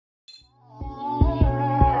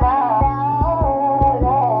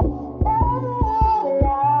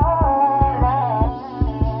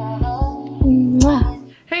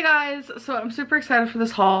so I'm super excited for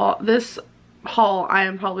this haul. This haul I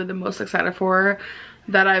am probably the most excited for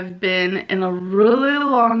that I've been in a really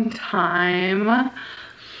long time.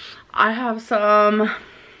 I have some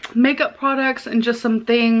makeup products and just some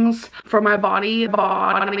things for my body that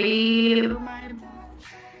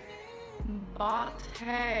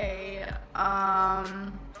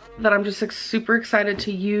I'm just like super excited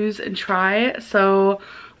to use and try. So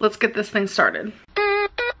let's get this thing started.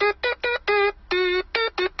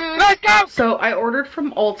 Let's go! So I ordered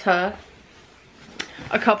from Ulta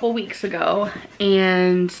a couple weeks ago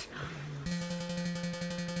and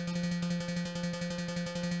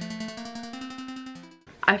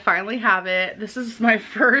I finally have it. This is my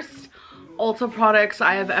first Ulta products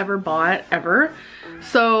I have ever bought, ever.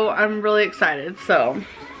 So I'm really excited. So,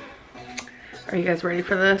 are you guys ready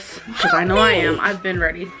for this? Because I know I am. I've been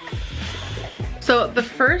ready. So the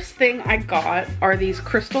first thing I got are these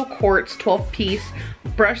Crystal Quartz 12-piece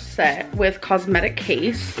brush set with cosmetic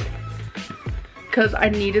case. Because I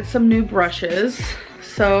needed some new brushes.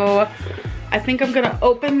 So I think I'm gonna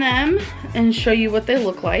open them and show you what they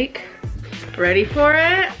look like. Ready for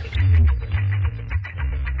it?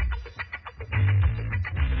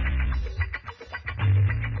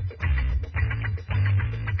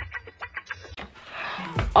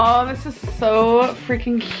 Oh, this is so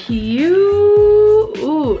freaking cute.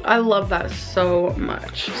 Ooh, I love that so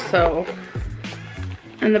much. So,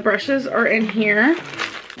 and the brushes are in here,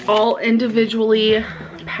 all individually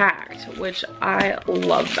packed, which I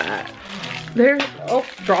love that. They're, oh,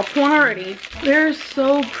 dropped one already. They're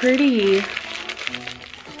so pretty.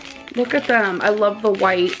 Look at them. I love the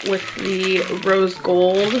white with the rose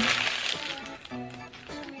gold.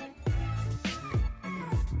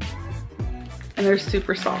 And they're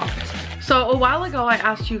super soft. So a while ago I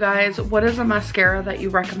asked you guys what is a mascara that you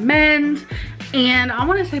recommend, and I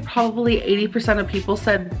want to say probably 80% of people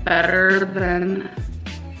said better than.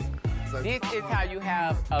 This is how you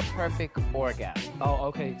have a perfect orgasm. Oh,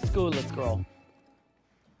 okay. School us, girl.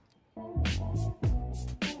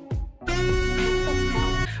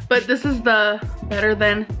 But this is the better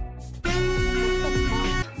than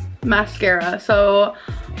mascara. So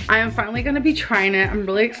I am finally going to be trying it. I'm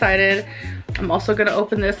really excited. I'm also going to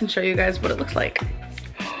open this and show you guys what it looks like.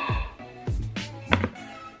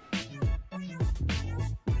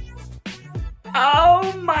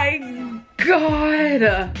 Oh my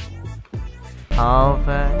god.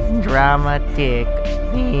 Over dramatic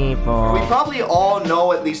people. We probably all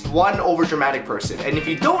know at least one overdramatic person, and if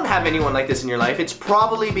you don't have anyone like this in your life, it's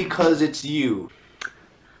probably because it's you.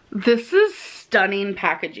 This is stunning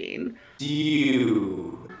packaging.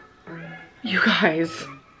 You guys,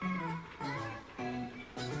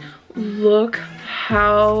 look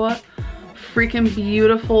how freaking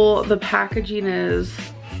beautiful the packaging is.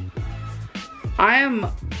 I am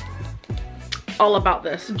all about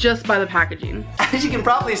this just by the packaging. As you can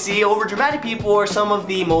probably see, overdramatic people are some of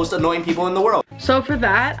the most annoying people in the world. So for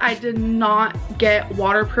that, I did not get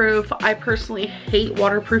waterproof. I personally hate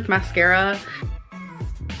waterproof mascara.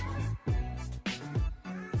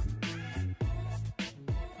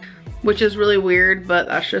 Which is really weird, but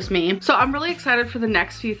that's just me. So I'm really excited for the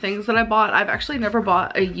next few things that I bought. I've actually never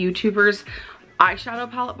bought a YouTuber's eyeshadow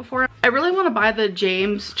palette before. I really want to buy the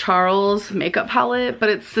James Charles makeup palette, but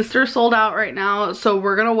its sister sold out right now, so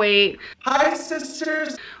we're gonna wait. Hi,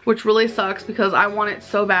 sisters! Which really sucks because I want it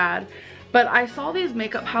so bad. But I saw these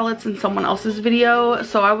makeup palettes in someone else's video,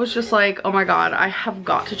 so I was just like, oh my god, I have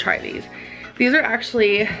got to try these. These are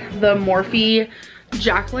actually the Morphe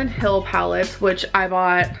Jaclyn Hill palettes, which I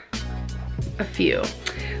bought a few.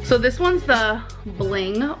 So this one's the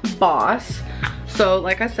Bling Boss. So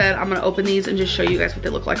like I said, I'm gonna open these and just show you guys what they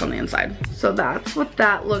look like on the inside. So that's what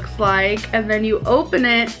that looks like. And then you open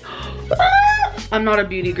it. I'm not a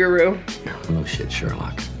beauty guru. No shit,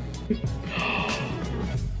 Sherlock.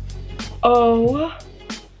 Oh.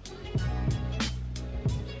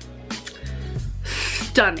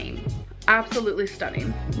 Stunning. Absolutely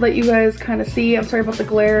stunning. Let you guys kind of see, I'm sorry about the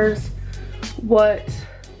glares, what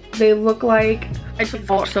they look like. I just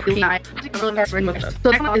fall so clean.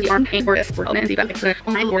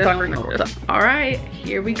 Alright,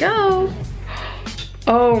 here we go.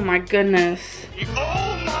 Oh my goodness.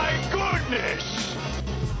 Oh my goodness!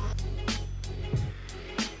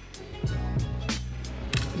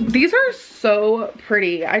 These are so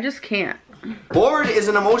pretty. I just can't. Bored is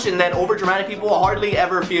an emotion that overdramatic people hardly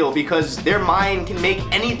ever feel because their mind can make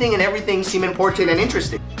anything and everything seem important and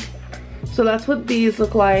interesting. So that's what these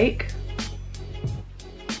look like.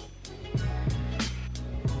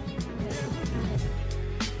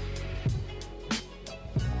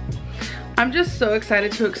 I'm just so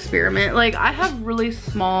excited to experiment. Like, I have really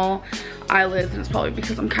small eyelids, and it's probably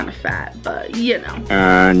because I'm kind of fat, but you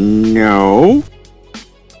know. No.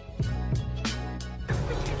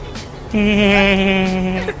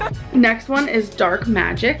 Next one is Dark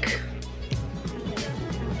Magic.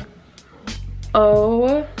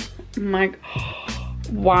 Oh my,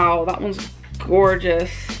 wow, that one's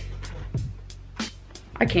gorgeous.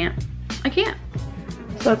 I can't.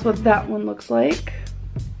 So that's what that one looks like.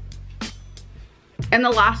 And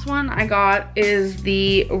the last one I got is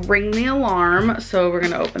the Ring the Alarm. So we're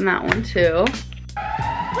gonna open that one too.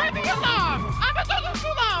 Ring the alarm! I'm a little too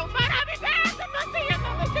long, but I'll be back to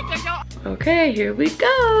see you. Okay, here we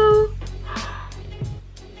go.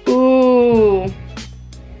 Ooh.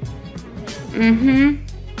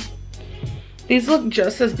 These look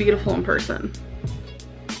just as beautiful in person.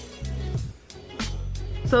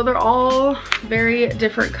 So they're all very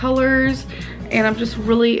different colors, and I'm just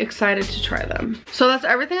really excited to try them. So that's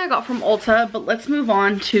everything I got from Ulta, but let's move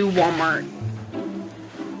on to Walmart.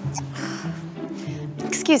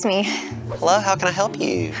 Excuse me. Hello, how can I help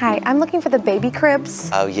you? Hi, I'm looking for the baby cribs.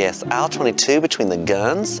 Oh yes, aisle 22 between the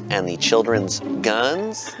guns and the children's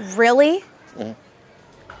guns. Really?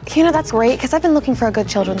 You know, that's great, because I've been looking for a good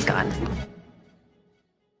children's gun.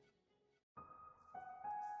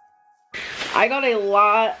 I got a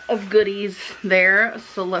lot of goodies there,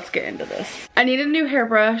 so let's get into this. I need a new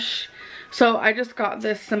hairbrush, so I just got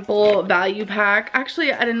this simple value pack.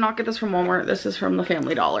 Actually, I did not get this from Walmart. This is from the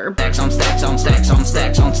Family Dollar. Stacks on stacks on stacks on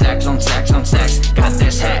stacks on stacks on stacks on stacks. Got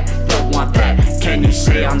this hat, don't want that. Can you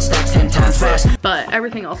say on stacks 10 times fast? But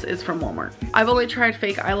everything else is from Walmart. I've only tried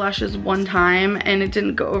fake eyelashes one time and it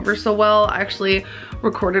didn't go over so well. I actually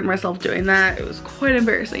recorded myself doing that. It was quite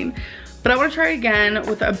embarrassing. But I want to try again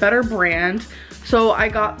with a better brand. So I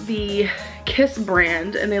got the Kiss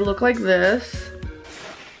brand and they look like this.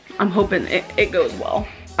 I'm hoping it goes well.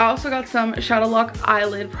 I also got some Shadow Lock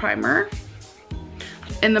eyelid primer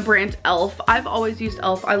in the brand e.l.f. I've always used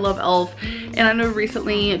e.l.f. I love e.l.f. And I know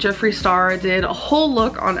recently Jeffree Star did a whole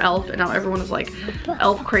look on e.l.f. and now everyone is like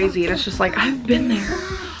e.l.f. crazy, and it's just like, I've been there.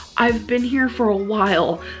 I've been here for a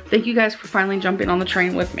while. Thank you guys for finally jumping on the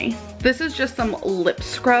train with me. This is just some lip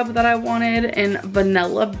scrub that I wanted in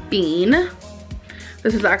Vanilla Bean.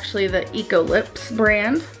 This is actually the Eco Lips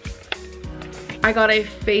brand. I got a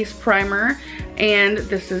face primer, and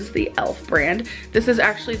this is the e.l.f. brand. This is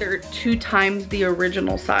actually their 2 times the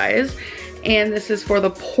original size, and this is for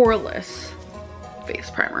the poreless face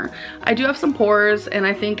primer. I do have some pores, and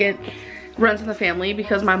I think it runs in the family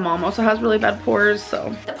because my mom also has really bad pores,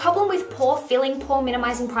 so. The problem with pore filling, pore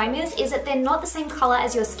minimizing primers is that they're not the same color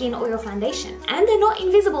as your skin or your foundation, and they're not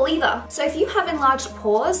invisible either. So if you have enlarged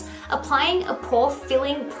pores, applying a pore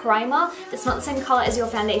filling primer that's not the same color as your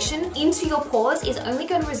foundation into your pores is only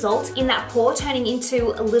going to result in that pore turning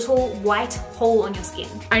into a little white hole on your skin.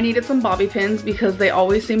 I needed some bobby pins because they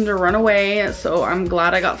always seem to run away, so I'm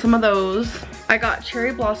glad I got some of those. I got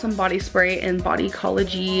Cherry Blossom body spray in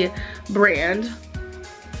Bodycology brand.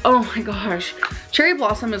 Oh my gosh. Cherry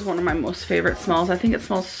Blossom is one of my most favorite smells. I think it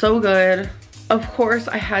smells so good. Of course,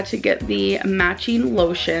 I had to get the matching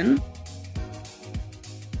lotion.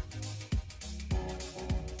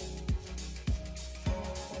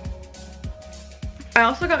 I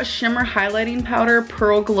also got shimmer highlighting powder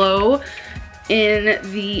Pearl Glow in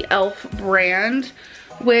the e.l.f. brand,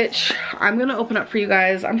 which I'm gonna open up for you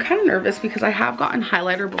guys. I'm kind of nervous because I have gotten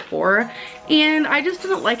highlighter before and I just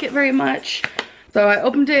didn't like it very much. So I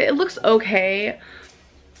opened it. It looks okay.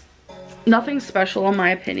 Nothing special in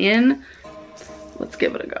my opinion. Let's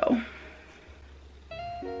give it a go.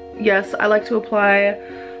 Yes, I like to apply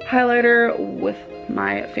highlighter with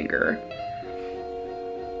my finger.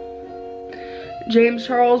 James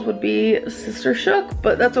Charles would be Sister Shook,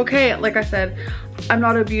 but that's okay. Like I said, I'm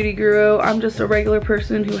not a beauty guru. I'm just a regular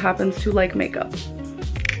person who happens to like makeup.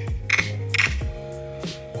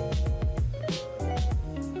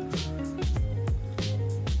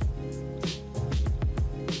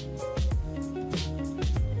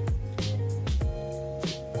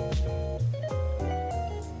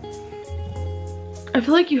 I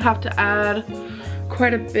feel like you have to add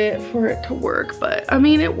quite a bit for it to work, but I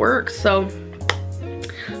mean, it works, so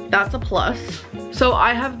that's a plus. So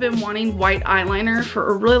I have been wanting white eyeliner for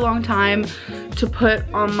a really long time to put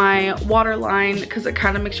on my waterline because it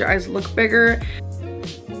kind of makes your eyes look bigger.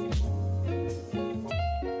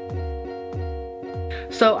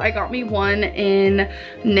 So I got me one in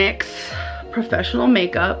NYX Professional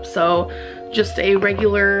Makeup. So just a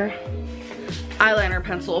regular eyeliner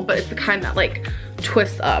pencil, but it's the kind that like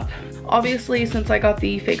twists up. Obviously, since I got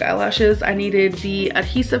the fake eyelashes, I needed the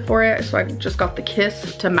adhesive for it, so I just got the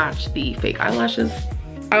Kiss to match the fake eyelashes.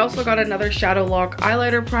 I also got another Shadow Lock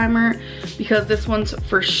eyeliner primer because this one's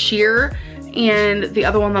for sheer and the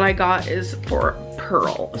other one that I got is for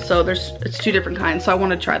pearl. So it's two different kinds, so I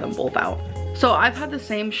want to try them both out. So I've had the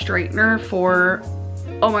same straightener for,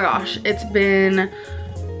 oh my gosh, it's been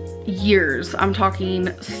years. I'm talking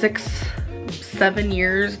 6-7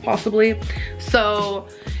 years possibly. So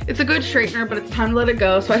it's a good straightener, but it's time to let it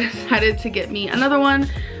go. So I decided to get me another one.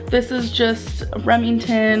 This is just a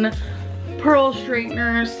Remington pearl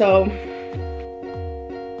straightener. So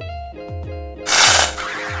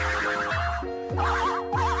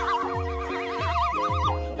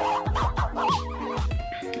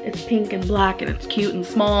it's pink and black and it's cute and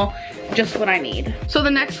small, just what I need. So the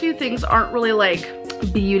next few things aren't really like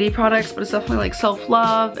beauty products, but it's definitely like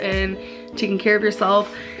self-love and taking care of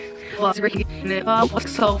yourself.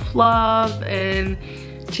 Self-love and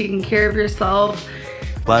taking care of yourself.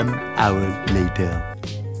 1 hour later.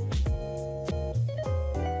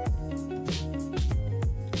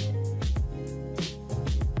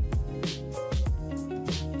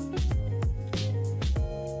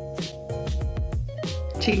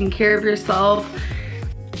 Taking care of yourself.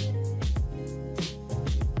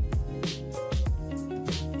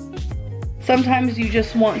 Sometimes you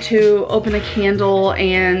just want to open a candle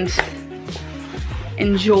and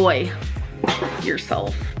enjoy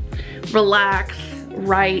yourself. Relax,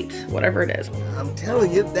 write, whatever it is. I'm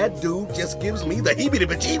telling you, that dude just gives me the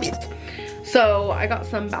heebie-jeebies. So I got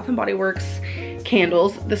some Bath & Body Works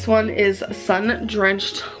candles. This one is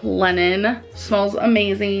Sun-Drenched Linen. Smells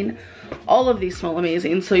amazing. All of these smell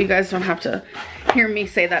amazing, so you guys don't have to hear me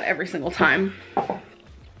say that every single time.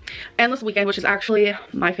 Endless Weekend, which is actually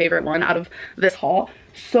my favorite one out of this haul.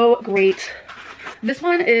 So great. This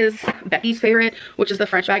one is Becky's favorite, which is the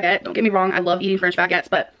French baguette. Don't get me wrong, I love eating French baguettes,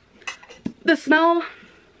 but the smell,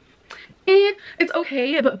 it's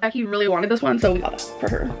okay, but Becky really wanted this one, so we got it for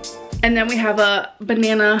her. And then we have a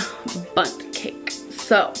banana bundt cake.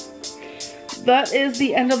 So that is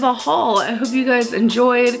the end of the haul. I hope you guys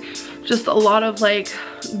enjoyed. Just a lot of like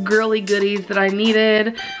girly goodies that I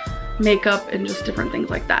needed, makeup and just different things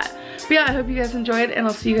like that. But yeah, I hope you guys enjoyed and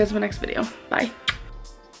I'll see you guys in my next video. Bye.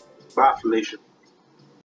 Bye, Felicia.